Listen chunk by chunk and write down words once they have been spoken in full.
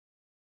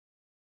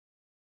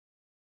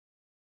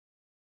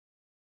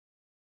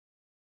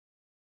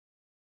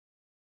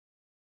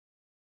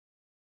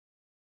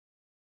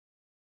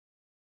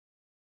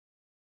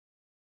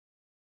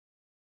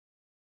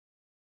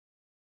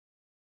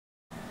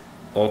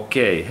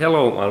Okay,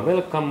 hello and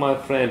welcome my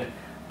friend,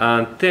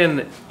 and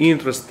 10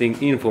 interesting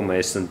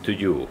information to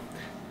you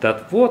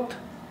that what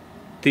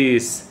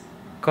these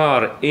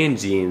car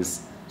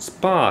engines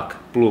spark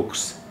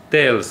plugs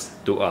tells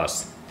to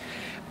us.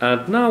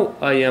 And now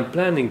I am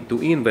planning to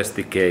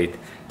investigate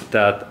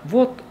that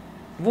what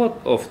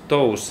of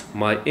those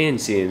my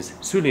engine's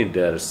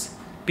cylinders,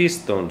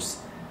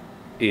 pistons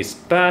is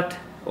bad,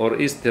 or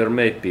is there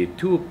maybe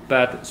two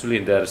bad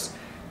cylinders,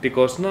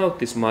 because now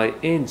this my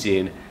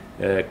engine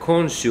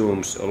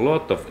consumes a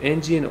lot of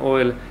engine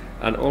oil,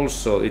 and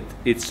also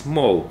it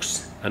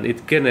smokes and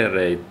it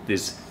generates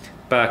this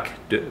back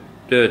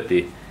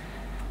dirty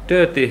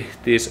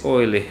these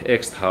oily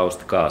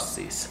exhaust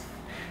gases.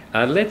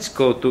 And let's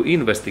go to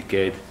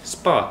investigate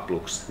spark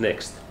plugs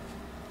next.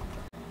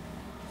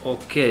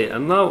 Okay,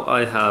 and now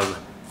I have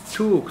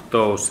took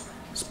those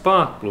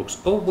spark plugs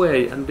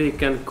away, and we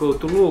can go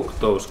to look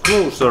those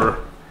closer,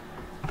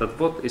 that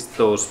what is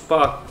those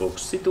spark plug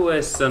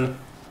situation.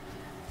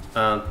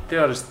 And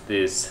there is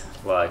this,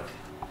 like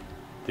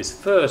this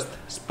first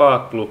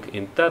spark plug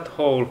in that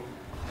hole,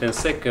 then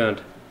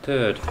second,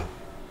 third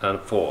and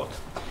fourth.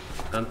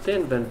 And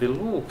then when we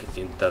look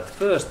in that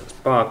first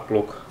spark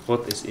plug,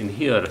 what is in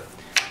here,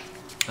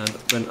 and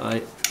when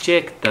I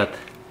check that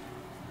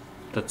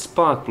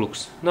spark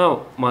plugs,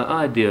 now my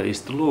idea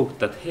is to look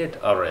that head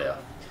area,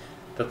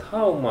 that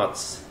how much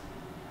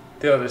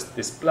there is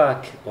this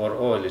black or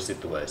oily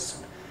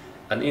situation.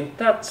 And in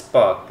that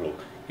spark plug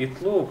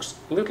it looks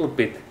a little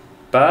bit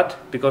bad,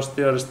 because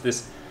there is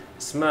this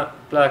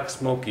black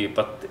smoky,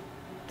 but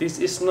this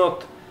is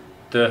not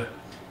the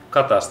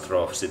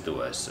catastrophe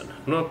situation,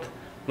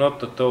 not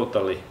the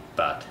totally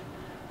bad.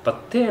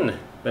 But then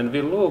when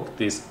we look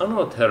these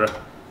another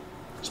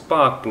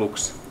spark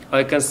plugs,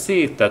 I can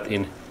see that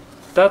in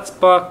that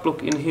spark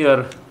plug in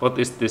here, what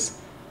is this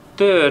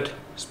third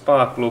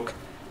spark plug,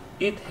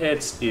 it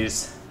heads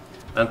is,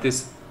 and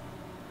this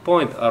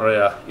point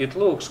area, it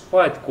looks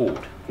quite good.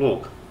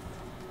 Look,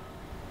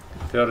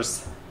 there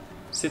is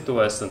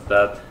situation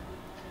that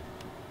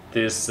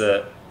this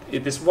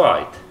it is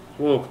white.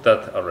 Look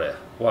that area,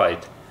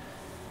 white.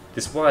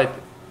 This white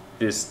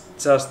is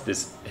just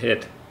this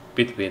head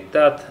between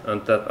that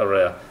and that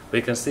area.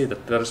 We can see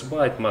that there is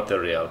white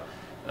material,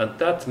 and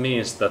that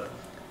means that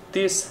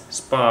this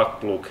spark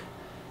plug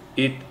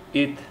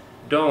it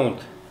don't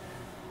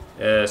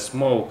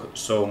smoke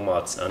so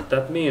much, and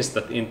that means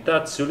that in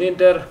that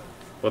cylinder,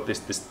 what is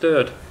this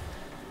third,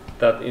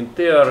 that in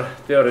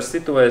there is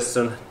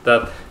situation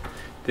that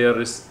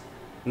there is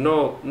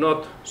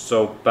not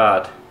so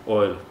bad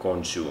oil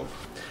consumed.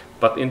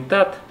 But in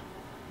that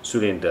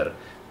cylinder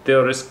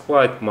there is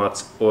quite much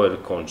oil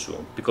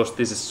consumed, because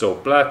this is so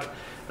black.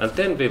 And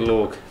then we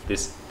look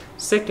this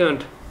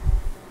second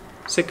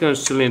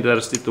cylinder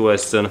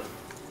situation,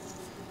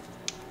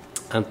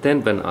 and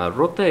then when I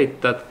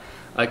rotate that,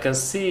 I can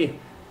see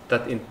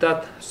that in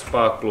that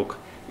spark plug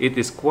it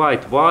is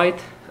quite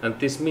white, and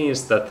this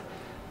means that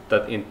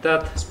in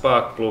that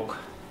spark plug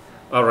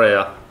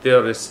area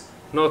there is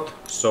not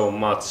so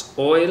much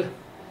oil,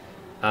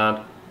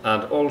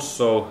 and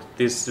also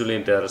this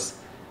cylinder's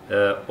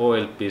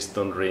oil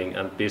piston ring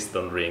and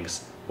piston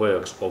rings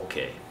works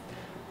okay.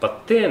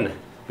 But then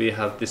we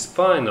have this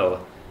final,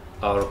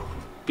 our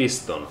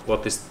piston,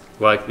 what is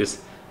like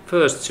this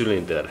first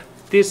cylinder.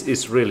 This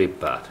is really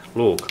bad.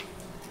 Look,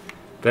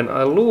 when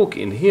I look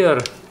in here,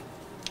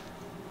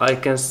 I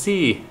can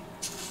see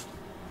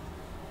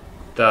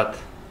that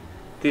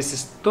this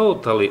is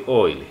totally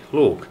oily.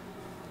 Look,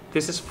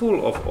 this is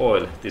full of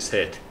oil, this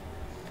head.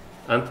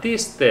 And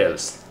this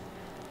tells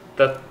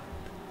that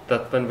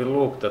when we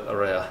look that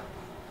area,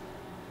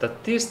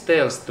 that this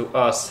tells to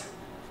us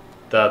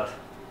that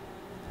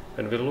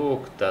when we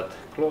look that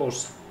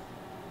close,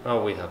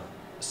 now we have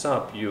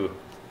sub view,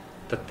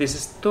 that this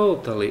is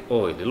totally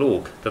oily.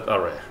 Look that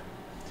area,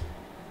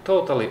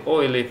 totally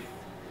oily,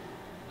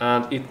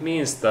 and it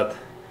means that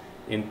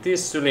in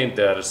these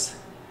cylinders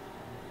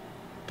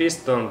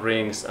piston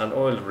rings and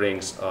oil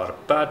rings are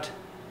bad,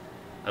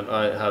 and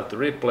I have to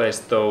replace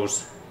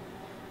those.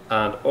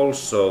 And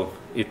also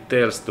it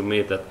tells to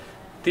me that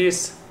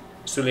this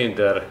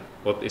cylinder,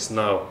 what is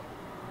now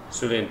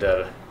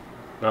cylinder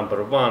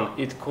number 1,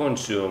 it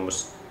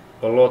consumes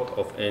a lot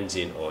of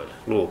engine oil.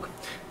 Look,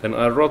 when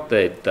I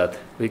rotate that,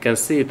 we can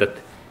see that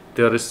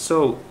there is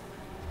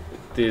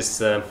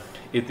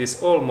it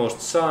is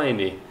almost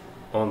shiny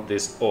on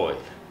this oil,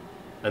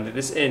 and it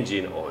is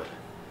engine oil.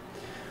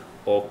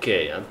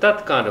 Okay, and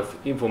that kind of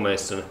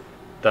information,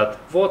 that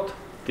what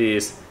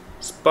these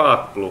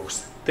spark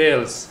plugs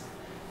tells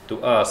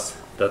to us,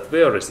 that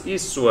where is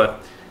issue.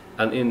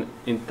 And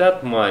in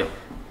that my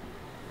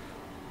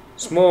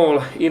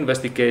small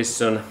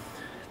investigation,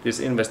 this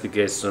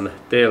investigation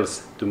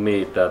tells to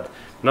me that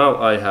now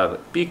I have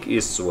big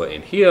issue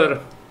in here,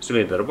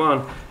 cylinder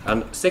 1,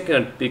 and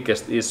second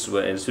biggest issue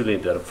in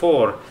cylinder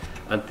 4,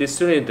 and these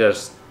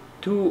cylinders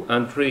 2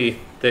 and 3,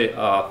 they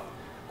are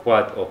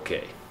quite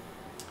okay.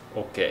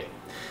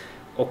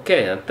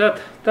 Okay, and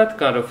that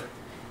kind of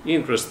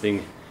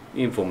interesting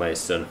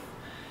information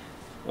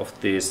of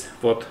these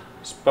what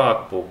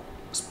spark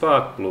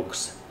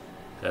plugs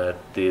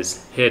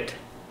this head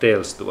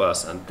tells to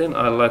us, and then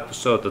I like to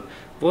show that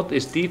what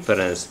is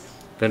difference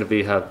when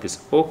we have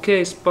this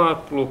okay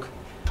spark plug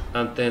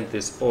and then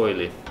this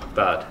oily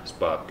bad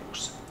spark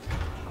plugs.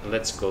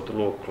 Let's go to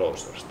look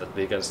closer so that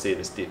we can see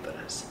this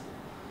difference.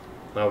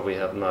 Now we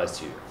have nice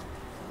view.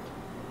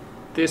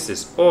 This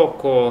is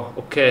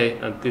okay,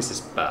 and this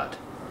is bad.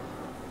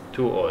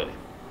 Too oily.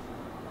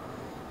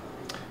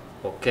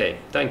 Okay,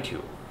 thank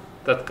you.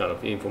 That kind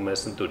of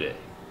information today.